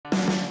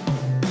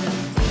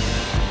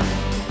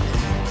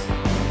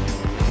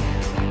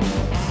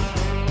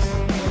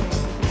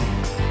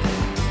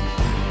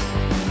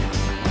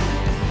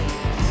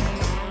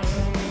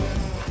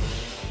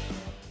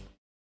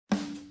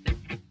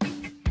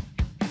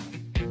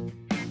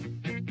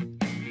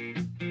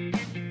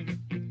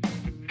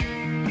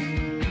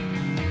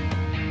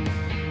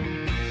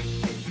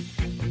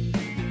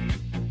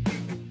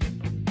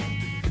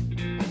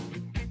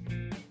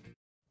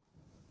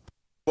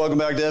Welcome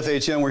back to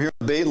FHN. We're here at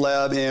the Bait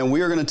Lab, and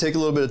we are going to take a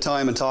little bit of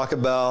time and talk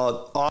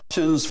about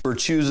options for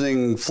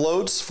choosing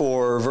floats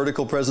for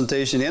vertical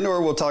presentation,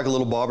 and/or we'll talk a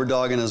little bobber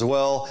dogging as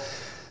well.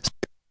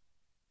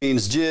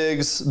 Means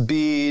jigs,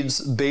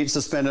 beads, bait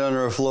suspended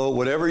under a float,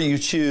 whatever you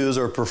choose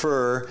or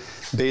prefer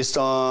based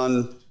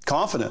on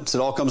confidence.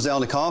 It all comes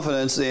down to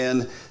confidence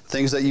and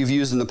things that you've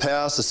used in the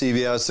past to see if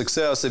you have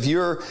success. If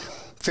you're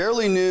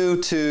fairly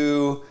new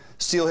to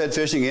steelhead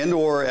fishing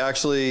and/or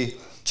actually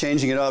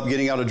changing it up,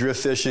 getting out of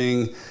drift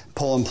fishing,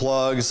 pulling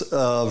plugs,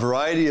 a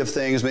variety of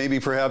things. Maybe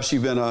perhaps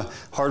you've been a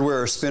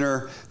hardware or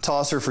spinner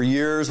tosser for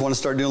years, want to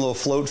start doing a little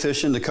float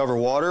fishing to cover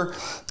water.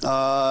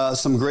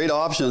 Some great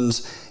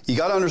options. You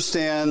got to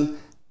understand,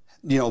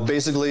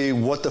 basically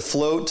what the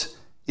float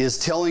is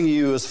telling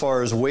you as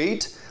far as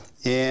weight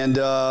and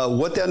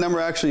what that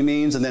number actually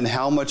means, and then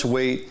how much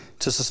weight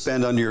to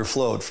suspend under your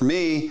float. For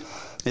me,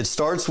 it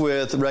starts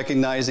with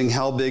recognizing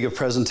how big a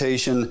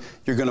presentation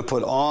you're going to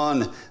put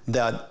on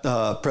that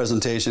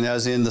presentation,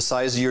 as in the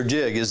size of your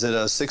jig. Is it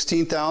a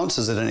 16th ounce?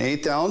 Is it an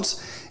 1/8 ounce?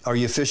 Are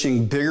you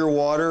fishing bigger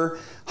water,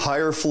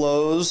 higher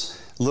flows,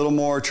 a little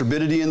more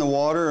turbidity in the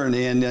water,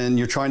 and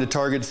you're trying to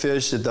target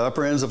fish at the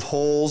upper ends of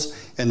holes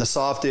and the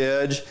soft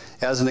edge,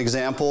 as an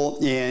example,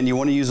 and you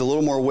want to use a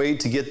little more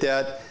weight to get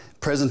that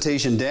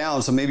presentation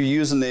down. So maybe you're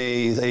using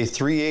a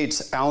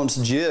 3/8 ounce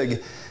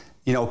jig.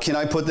 Can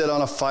I put that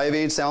on a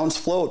 5/8 ounce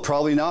float?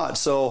 Probably not.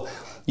 So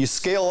you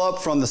scale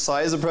up from the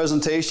size of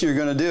presentation you're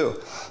going to do.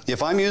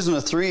 If I'm using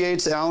a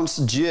 3/8 ounce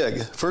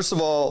jig, first of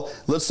all,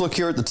 let's look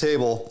here at the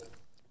table.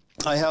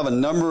 I have a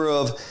number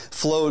of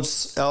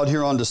floats out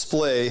here on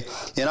display,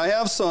 and I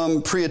have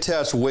some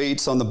pre-attached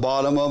weights on the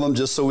bottom of them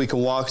just so we can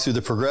walk through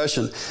the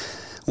progression.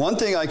 One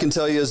thing I can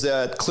tell you is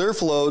that clear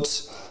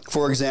floats,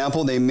 for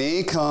example, they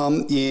may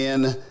come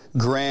in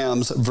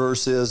grams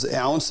versus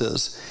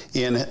ounces.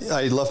 And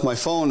I left my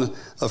phone,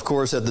 of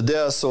course, at the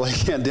desk, so I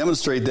can't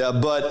demonstrate that.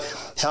 But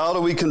how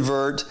do we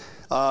convert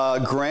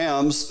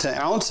grams to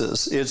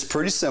ounces? It's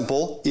pretty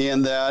simple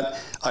in that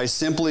I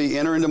simply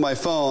enter into my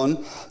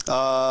phone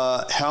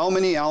how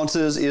many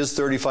ounces is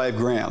 35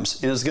 grams.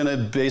 And it's going to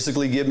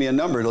basically give me a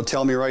number. It'll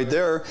tell me right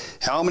there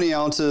how many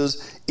ounces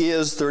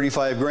is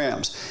 35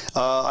 grams.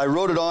 I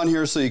wrote it on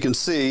here so you can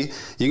see.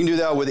 You can do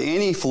that with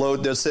any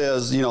float that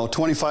says,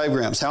 25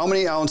 grams. How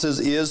many ounces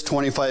is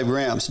 25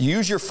 grams?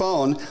 Use your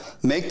phone,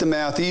 make the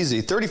math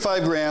easy.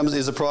 35 grams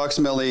is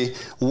approximately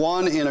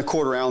 1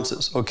 1/4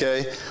 ounces,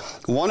 okay?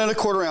 1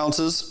 1/4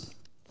 ounces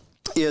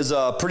is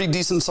a pretty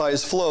decent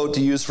sized float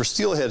to use for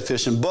steelhead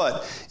fishing.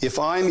 But if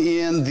I'm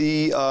in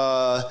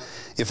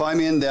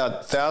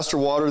that faster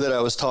water that I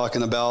was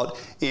talking about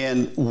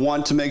and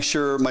want to make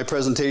sure my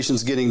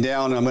presentation's getting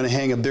down, and I'm going to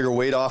hang a bigger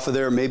weight off of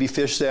there, maybe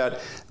fish that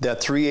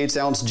 3/8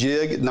 ounce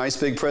jig, nice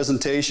big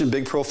presentation,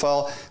 big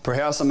profile.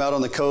 Perhaps I'm out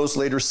on the coast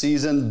later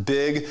season,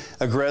 big,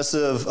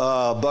 aggressive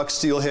buck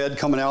steelhead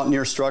coming out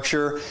near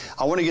structure.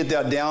 I want to get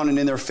that down and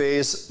in their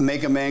face,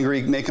 make them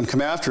angry, make them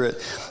come after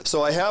it.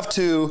 So I have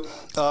to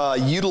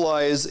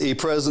utilize a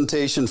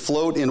presentation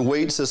float and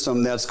weight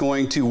system that's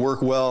going to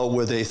work well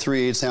with a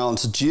 3/8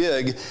 ounce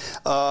jig.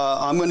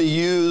 I'm going to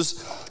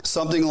use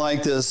something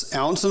like this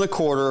 1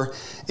 1/4 ounce,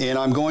 and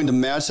I'm going to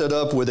match that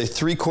up with a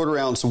 3/4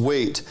 ounce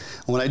weight.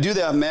 When I do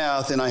that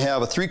math and I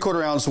have a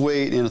 3/4 ounce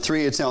weight and a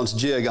 3/8 ounce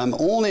jig, I'm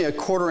only a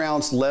 1/4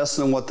 ounce less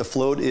than what the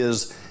float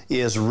is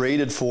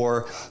rated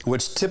for,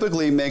 which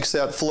typically makes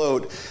that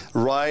float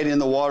right in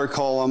the water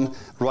column,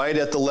 right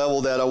at the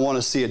level that I want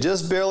to see it.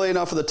 Just barely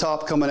enough of the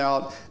top coming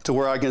out to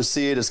where I can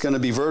see it. It's going to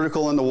be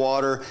vertical in the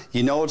water.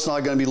 It's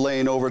not going to be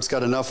laying over. It's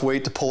got enough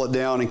weight to pull it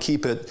down and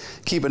keep it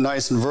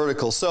nice and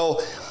vertical.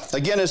 So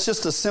again, it's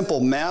just a simple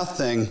math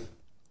thing.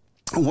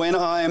 When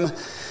I'm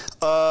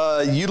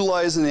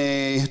utilizing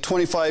a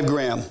 25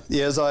 gram,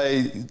 as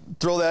I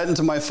throw that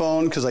into my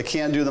phone, because I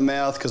can't do the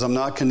math because I'm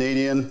not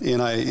Canadian,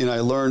 and I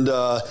learned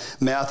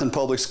math in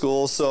public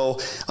school, so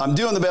I'm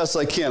doing the best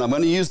I can. I'm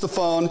going to use the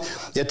phone.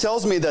 It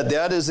tells me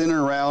that is in and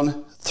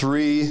around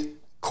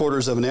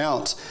 3/4 of an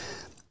ounce.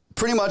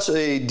 Pretty much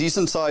a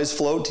decent sized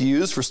float to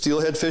use for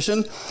steelhead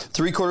fishing,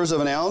 3/4 of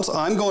an ounce.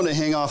 I'm going to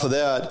hang off of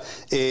that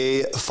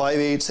a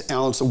 5/8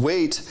 ounce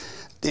weight,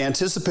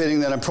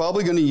 anticipating that I'm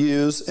probably going to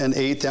use an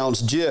 1/8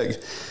 ounce jig.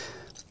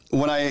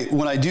 When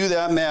I do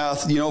that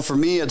math, for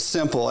me it's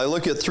simple. I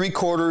look at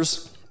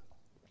 3/4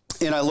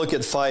 and I look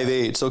at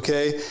 5/8,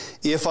 okay?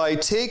 If I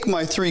take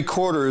my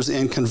 3/4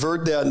 and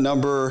convert that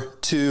number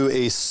to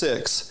a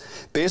 6,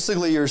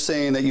 basically you're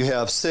saying that you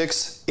have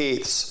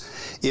 6/8.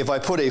 If I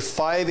put a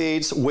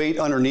 5/8 weight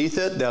underneath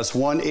it, that's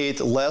 1/8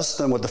 less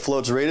than what the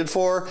float's rated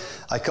for.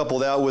 I couple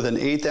that with an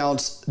 1/8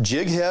 ounce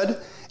jig head,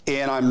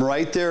 and I'm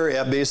right there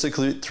at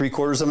basically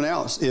 3/4 of an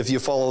ounce, if you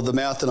follow the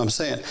math that I'm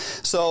saying.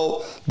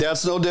 So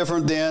that's no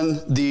different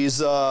than these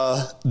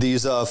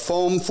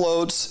foam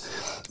floats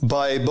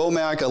by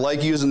Bomac. I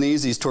like using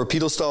these. These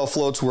torpedo style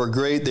floats work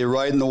great. They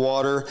ride in the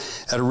water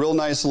at a real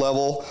nice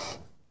level.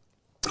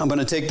 I'm going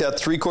to take that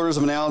 3/4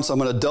 of an ounce. I'm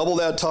going to double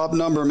that top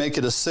number, make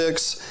it a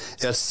 6.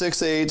 At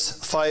 6/8,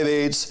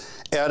 5/8,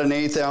 add an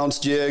 1/8 ounce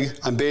jig.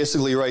 I'm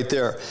basically right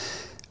there.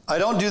 I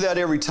don't do that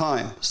every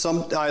time.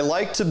 I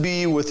like to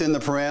be within the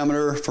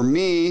parameter. For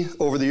me,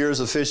 over the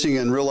years of fishing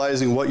and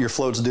realizing what your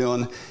float's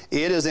doing,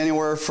 it is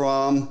anywhere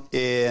from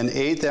an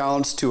 1/8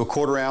 ounce to a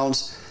 1/4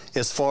 ounce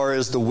as far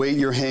as the weight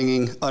you're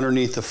hanging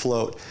underneath the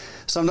float.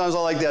 Sometimes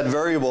I like that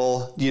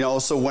variable, you know,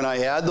 so when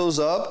I add those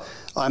up,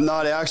 I'm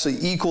not actually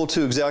equal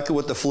to exactly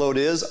what the float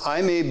is.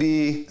 I may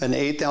be an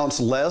 1/8 ounce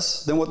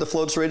less than what the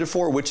float's rated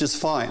for, which is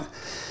fine.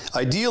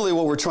 Ideally,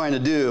 what we're trying to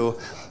do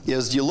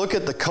is you look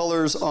at the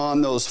colors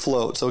on those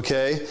floats,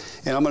 okay?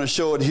 And I'm going to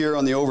show it here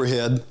on the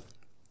overhead.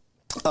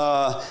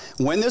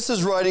 When this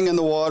is riding in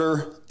the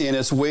water and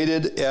it's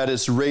weighted at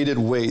its rated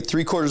weight,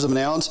 3/4 of an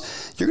ounce,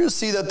 you're going to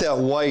see that that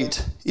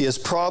white is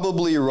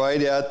probably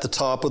right at the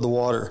top of the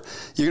water.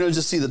 You're going to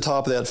just see the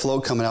top of that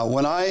float coming out.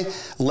 When I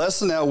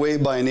lessen that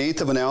weight by 1/8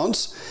 of an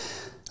ounce,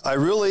 I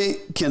really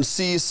can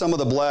see some of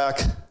the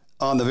black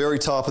on the very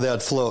top of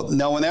that float.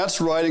 Now, when that's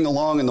riding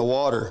along in the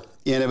water,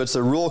 and if it's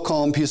a real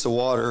calm piece of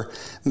water,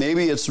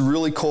 maybe it's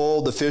really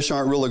cold, the fish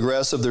aren't real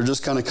aggressive, they're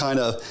just kind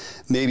of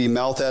maybe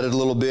mouth at it a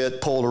little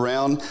bit, pulled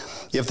around.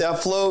 If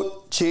that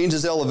float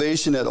changes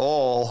elevation at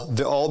all,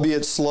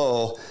 albeit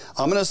slow,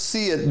 I'm going to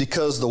see it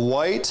because the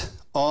white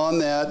on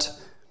that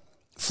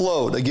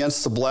float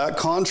against the black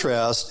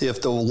contrast,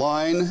 if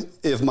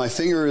my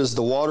finger is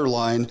the water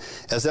line,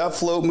 as that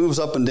float moves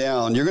up and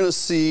down, you're going to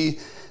see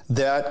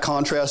that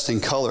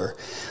contrasting color.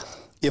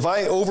 If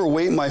I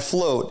overweight my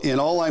float and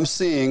all I'm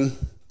seeing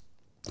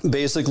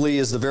basically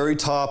is the very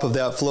top of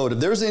that float, if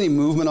there's any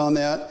movement on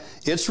that,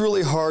 it's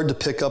really hard to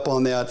pick up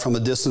on that from a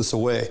distance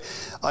away.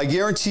 I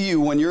guarantee you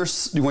when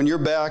you're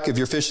back, if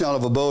you're fishing out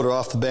of a boat or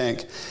off the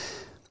bank,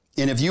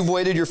 and if you've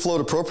weighted your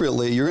float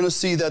appropriately, you're going to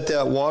see that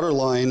that water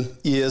line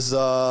is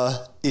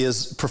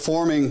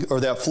performing, or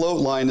that float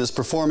line is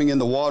performing in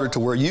the water to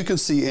where you can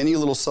see any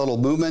little subtle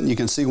movement. You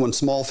can see when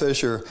small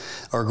fish are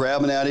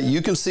grabbing at it.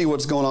 You can see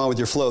what's going on with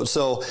your float.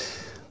 So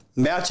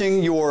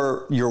matching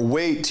your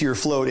weight to your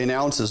float in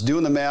ounces,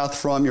 doing the math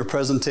from your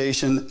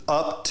presentation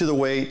up to the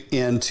weight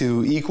and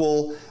to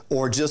equal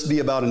or just be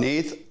about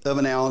 1/8 of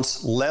an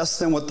ounce less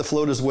than what the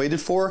float is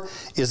weighted for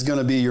is going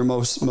to be your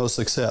most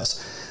success.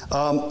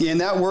 And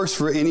that works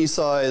for any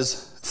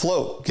size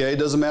float, okay? It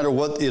doesn't matter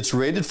what it's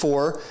rated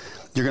for,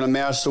 you're going to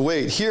match the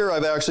weight. Here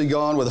I've actually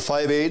gone with a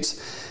 5/8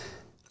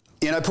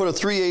 and I put a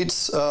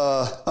 3/8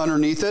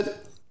 underneath it.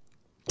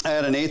 I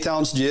had an 1/8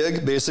 ounce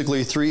jig,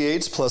 basically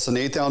 3/8 plus an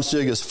 1/8 ounce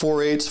jig is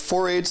 4/8.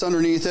 4/8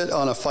 underneath it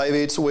on a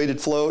 5/8 weighted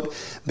float.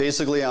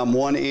 Basically, I'm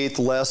 1/8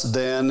 less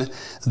than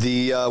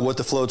what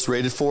the float's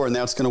rated for, and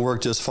that's going to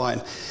work just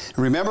fine.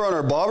 Remember, on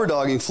our bobber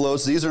dogging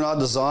floats, these are not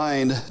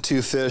designed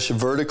to fish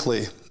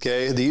vertically.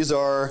 Okay, these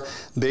are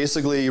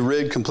basically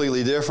rigged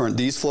completely different.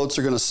 These floats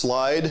are going to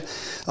slide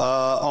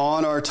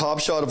on our top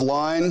shot of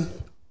line.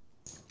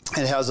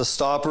 It has a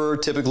stopper,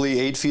 typically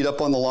 8 feet up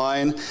on the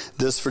line.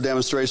 This, for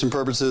demonstration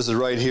purposes, is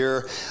right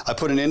here. I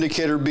put an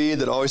indicator bead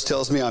that always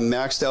tells me I'm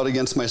maxed out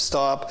against my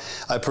stop.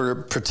 I put a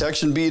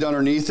protection bead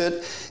underneath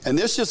it. And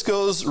this just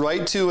goes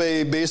right to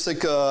a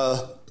basic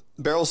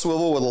barrel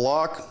swivel with a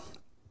lock.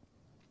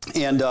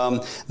 And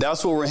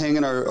that's what we're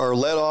hanging our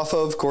lead off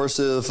of. Of course,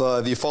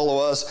 if you follow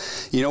us,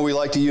 you know we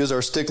like to use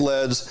our stick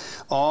leads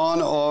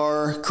on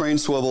our crane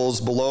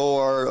swivels below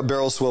our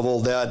barrel swivel.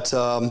 That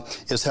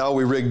is how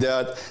we rig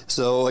that.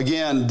 So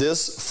again,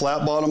 this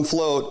flat bottom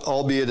float,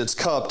 albeit it's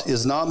cupped,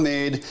 is not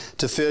made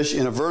to fish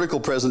in a vertical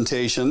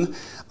presentation,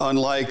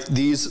 unlike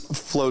these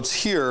floats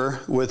here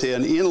with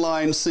an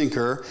inline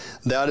sinker.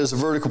 That is a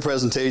vertical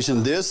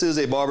presentation. This is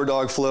a bobber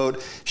dog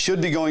float,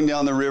 should be going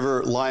down the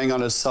river lying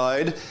on its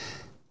side,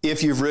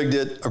 if you've rigged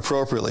it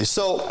appropriately.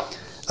 So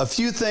a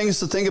few things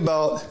to think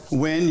about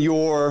when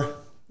you're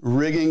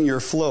rigging your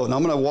float. And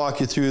I'm going to walk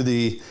you through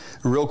the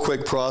real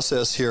quick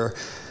process here.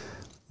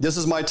 This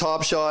is my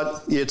top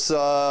shot. It's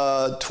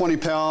 20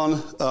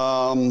 pound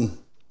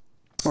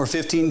or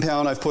 15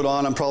 pound I've put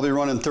on. I'm probably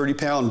running 30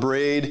 pound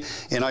braid,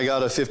 and I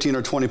got a 15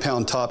 or 20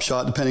 pound top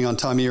shot depending on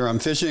time of year I'm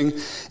fishing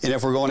and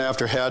if we're going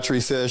after hatchery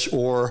fish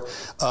or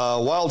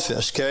wild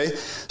fish, okay?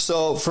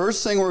 So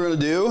first thing we're going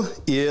to do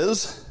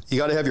is you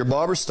got to have your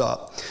bobber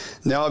stop.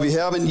 Now, if you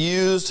haven't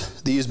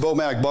used these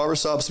Bomac bobber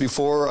stops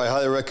before, I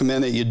highly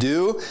recommend that you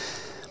do.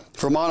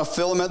 For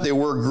monofilament, they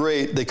work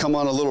great. They come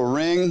on a little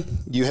ring.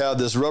 You have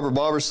this rubber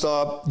bobber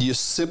stop. You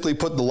simply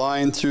put the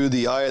line through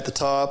the eye at the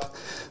top,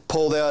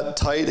 pull that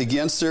tight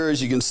against there,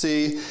 as you can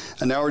see,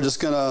 and now we're just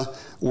going to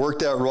work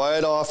that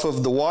right off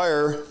of the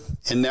wire,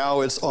 and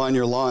now it's on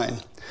your line.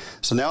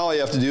 So now all you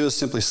have to do is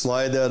simply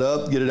slide that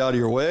up, get it out of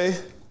your way.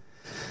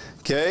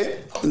 Okay,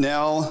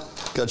 now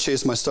got to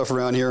chase my stuff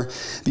around here.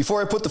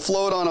 Before I put the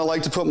float on, I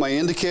like to put my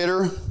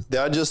indicator.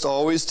 That just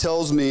always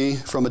tells me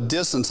from a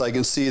distance I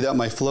can see that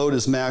my float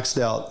is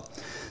maxed out.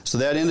 So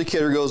that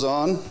indicator goes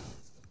on,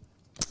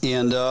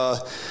 and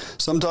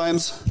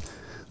sometimes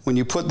when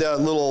you put that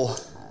little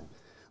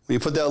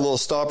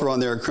stopper on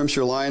there, it crimps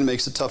your line,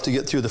 makes it tough to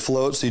get through the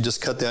float, so you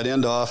just cut that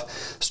end off,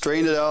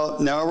 straighten it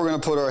out. Now we're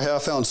going to put our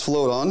 1/2 ounce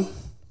float on.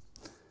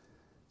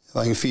 If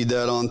I can feed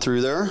that on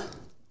through there.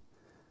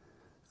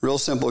 Real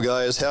simple,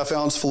 guys. 1/2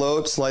 ounce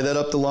float, slide that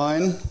up the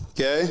line,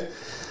 okay?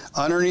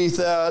 Underneath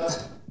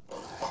that,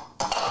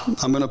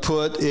 I'm gonna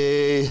put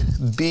a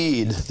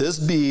bead. This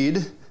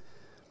bead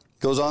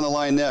goes on the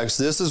line next.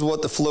 This is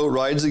what the float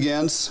rides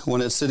against when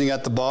it's sitting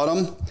at the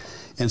bottom,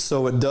 and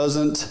so it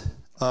doesn't,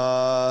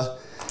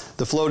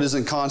 the float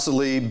isn't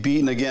constantly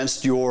beating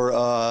against your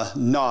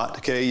knot,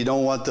 okay? You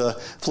don't want the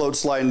float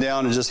sliding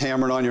down and just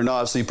hammering on your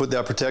knot, so you put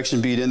that protection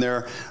bead in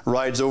there,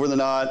 rides over the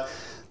knot,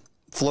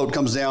 float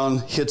comes down,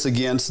 hits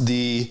against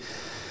the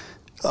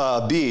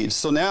bead.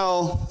 So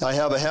now I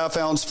have a 1/2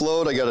 ounce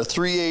float. I got a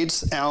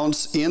 3/8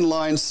 ounce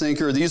inline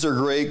sinker. These are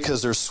great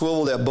because they're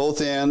swiveled at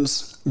both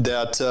ends.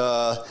 That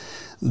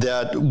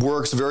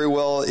works very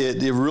well.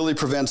 It really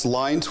prevents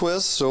line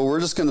twists. So we're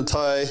just going to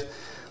tie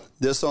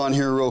this on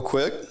here real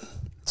quick.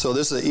 So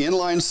this is an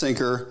inline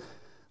sinker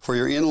for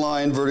your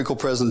inline vertical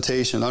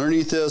presentation.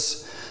 Underneath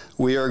this,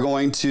 we are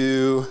going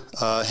to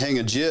hang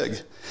a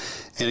jig.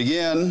 And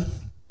again,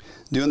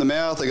 doing the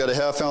math, I got a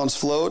 1/2 ounce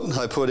float.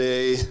 I put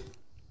a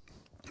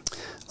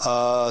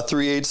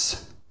 3/8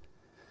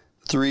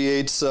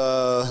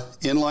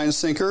 inline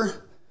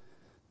sinker,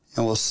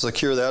 and we'll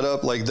secure that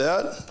up like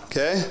that,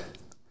 okay?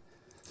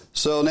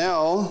 So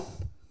now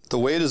the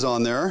weight is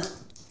on there.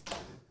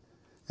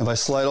 If I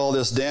slide all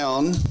this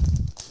down,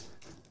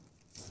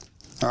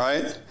 all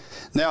right?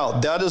 Now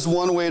that is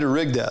one way to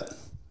rig that,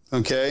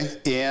 okay?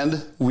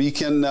 And we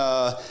can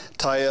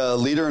tie a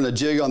leader and a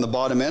jig on the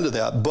bottom end of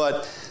that,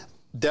 but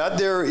that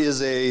there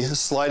is a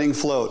sliding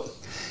float.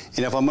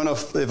 And if I'm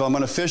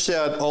gonna fish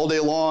that all day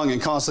long and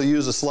constantly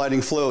use a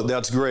sliding float,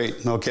 that's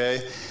great,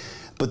 okay?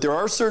 But there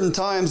are certain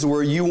times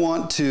where you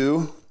want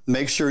to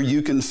make sure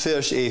you can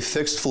fish a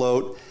fixed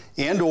float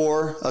and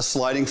or a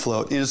sliding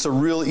float. And it's a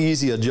real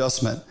easy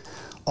adjustment.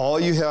 All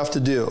you have to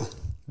do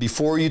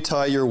before you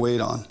tie your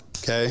weight on,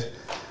 okay?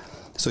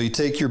 So you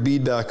take your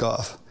bead back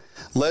off.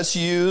 Let's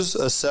use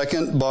a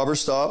second bobber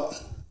stop.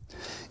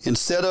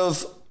 Instead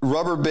of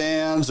rubber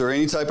bands or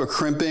any type of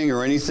crimping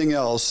or anything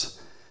else,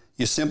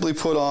 you simply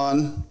put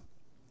on,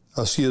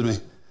 oh, excuse me,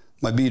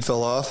 my bead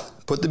fell off.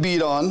 Put the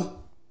bead on,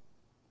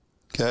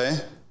 okay?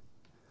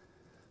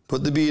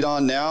 Put the bead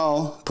on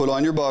now, put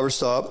on your bobber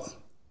stop.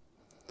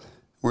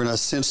 We're gonna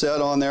cinch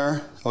that on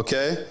there,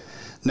 okay?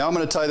 Now I'm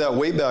gonna tie that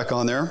weight back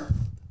on there.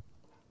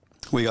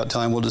 We got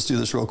time, we'll just do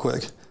this real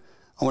quick.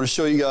 I wanna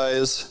show you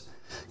guys,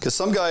 because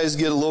some guys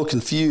get a little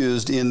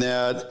confused in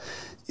that,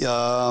 you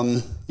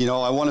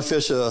know, I wanna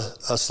fish a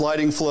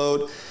sliding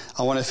float,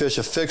 I want to fish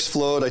a fixed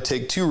float, I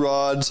take 2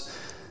 rods.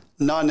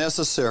 Not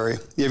necessary.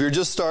 If you're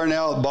just starting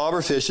out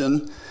bobber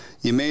fishing,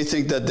 you may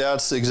think that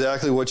that's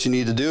exactly what you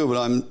need to do, but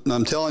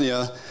I'm telling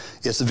you,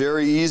 it's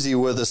very easy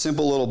with a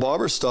simple little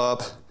bobber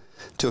stop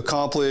to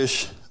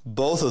accomplish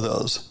both of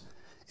those.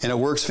 And it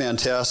works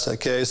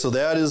fantastic, okay? So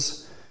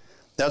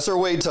that's our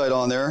weight tied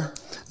on there.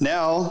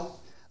 Now,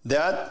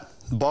 that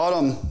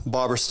bottom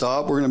bobber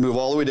stop, we're gonna move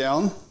all the way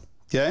down,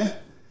 okay?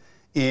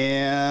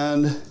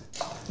 And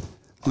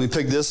let me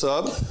pick this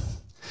up.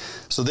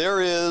 So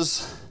there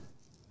is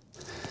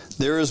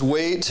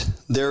weight,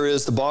 there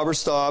is the bobber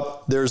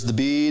stop, there's the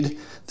bead,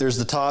 there's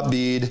the top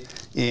bead,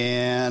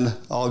 and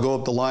I'll go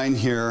up the line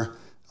here.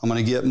 I'm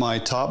gonna get my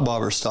top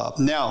bobber stop.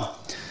 Now,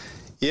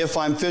 if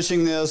I'm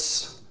fishing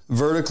this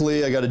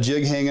vertically, I got a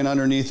jig hanging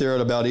underneath there at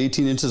about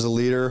 18 inches a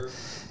leader,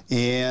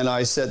 and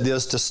I set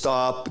this to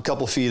stop a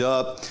couple feet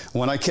up.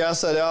 When I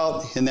cast that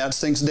out and that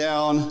sinks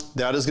down,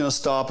 that is gonna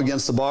stop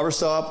against the bobber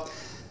stop.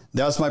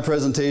 That's my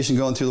presentation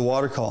going through the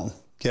water column,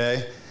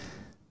 okay?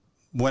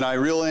 When I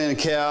reel in and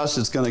cast,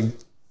 it's gonna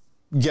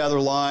gather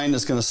line,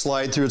 it's gonna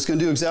slide through, it's gonna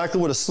do exactly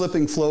what a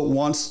slipping float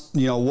wants,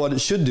 you know, what it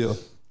should do.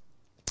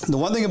 The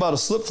one thing about a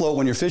slip float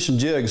when you're fishing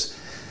jigs,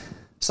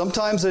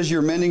 sometimes as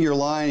you're mending your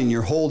line and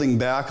you're holding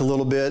back a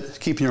little bit,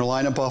 keeping your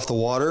line up off the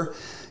water,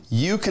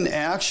 you can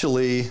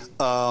actually,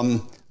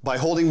 by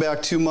holding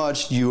back too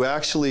much, you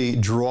actually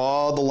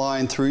draw the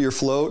line through your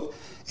float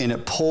and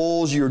it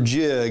pulls your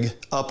jig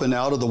up and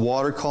out of the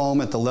water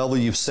column at the level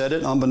you've set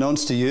it,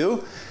 unbeknownst to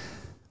you.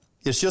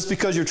 It's just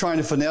because you're trying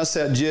to finesse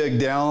that jig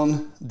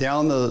down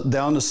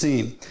the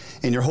seam,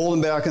 and you're holding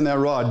back on that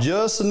rod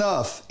just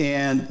enough,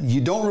 and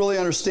you don't really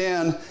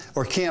understand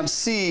or can't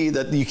see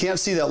that, you can't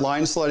see that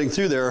line sliding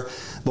through there,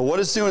 but what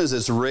it's doing is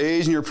it's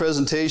raising your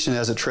presentation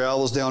as it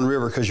travels down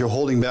river because you're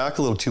holding back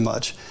a little too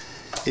much.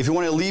 If you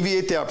want to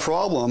alleviate that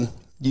problem,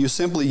 you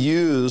simply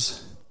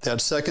use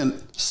that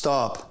second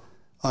stop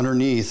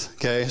underneath,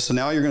 okay? So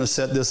now you're going to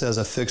set this as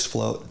a fixed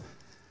float.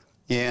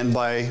 And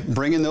by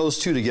bringing those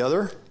two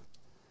together,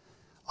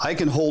 I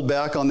can hold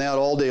back on that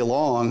all day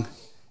long,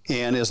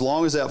 and as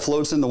long as that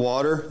floats in the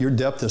water, your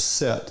depth is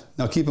set.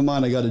 Now keep in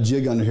mind I got a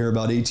jig under here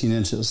about 18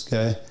 inches,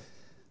 okay?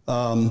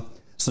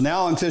 So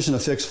now I'm fishing a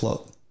fixed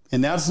float,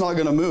 and that's not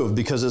going to move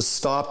because it's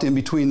stopped in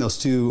between those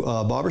two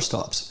bobber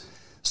stops.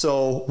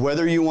 So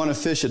whether you want to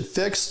fish it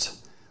fixed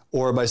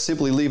or by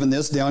simply leaving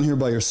this down here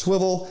by your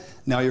swivel.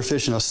 Now you're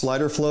fishing a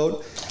slider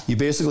float. You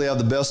basically have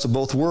the best of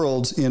both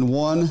worlds in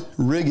one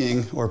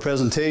rigging or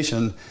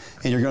presentation,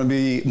 and you're going to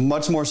be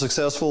much more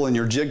successful in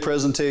your jig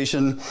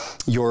presentation,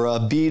 your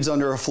beads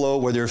under a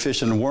float, whether you're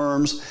fishing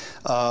worms,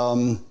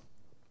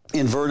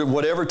 inverted,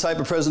 whatever type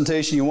of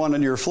presentation you want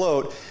on your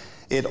float.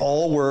 It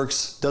all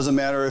works. Doesn't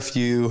matter if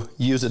you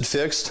use it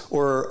fixed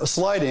or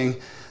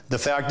sliding. The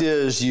fact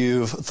is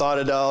you've thought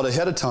it out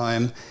ahead of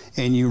time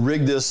and you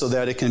rig this so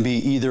that it can be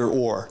either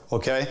or,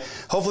 okay?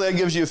 Hopefully that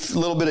gives you a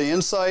little bit of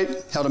insight,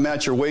 how to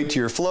match your weight to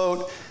your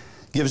float,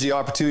 gives you the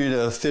opportunity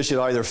to fish it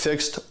either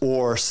fixed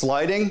or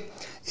sliding,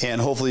 and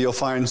hopefully you'll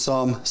find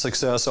some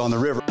success on the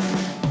river.